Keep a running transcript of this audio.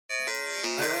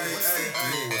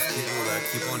Deal with people that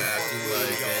keep on acting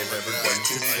like they've ever done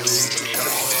shit for you,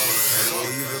 and all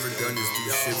you've ever done is do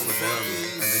shit for them,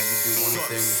 and then you do one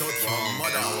thing wrong,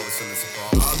 and all of a sudden it's a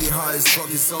problem. I'll be high as fuck,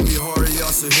 it's on me hard,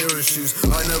 y'all Sahara shoes.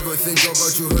 I never think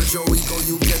about you, hurt your ego,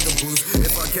 you get the blues.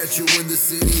 If I catch you in the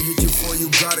city, hit you for you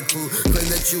got a clue. Claim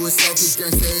that you a selfish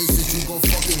gangsta, ain't shit you gon'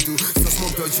 fucking do. Still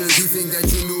smoke Dutchess, you think that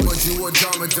you knew, but you a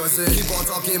drama dozen. Keep on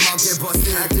talking, mouth get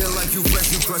busted, acting like you fresh,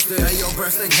 you crusted. And your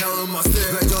breast ain't hella mustard.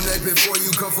 Bet your neck before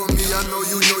you come for me, I know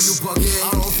you bugging.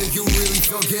 I don't think you really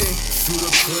thugging. Shoot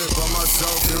a clip by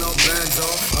myself in a bando.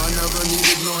 I never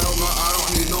needed no help, no, I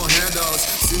don't need no handouts.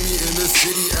 See me in the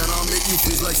city and I'll make you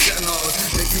freeze like sentinels.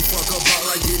 Make you fuck up out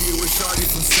like Diddy with Shawty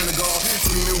from Senegal.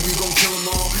 Screaming we gon' kill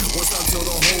them all, won't stop till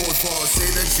the whole world falls. Say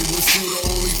that you will shoot, the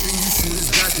only thing you shoot is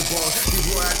basketball.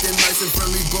 People acting nice and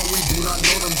friendly, but we do not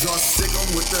know them jaws. Sick 'em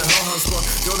with the hellhound squad.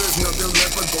 Yo, there's nothing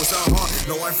left but ghosts out hard.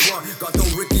 No, I front, got the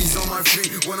Rickies on my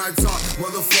feet when I talk.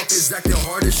 Motherfuckers acting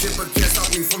hard as shit, but can't stop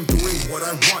me from doing what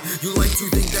I want. You like to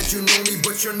think that you know me,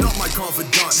 but you're not my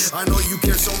confidant. I know you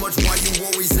care so much, why you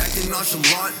always acting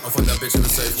nonchalant? I'll find that bitch in the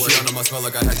safe way. She under my spell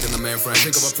like I hacked in the mainframe.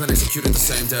 Think of a plan executed the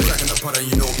same day. Cracking the pot and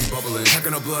you know it be bubbling.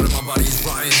 Hacking the blood in my body is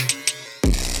rotten.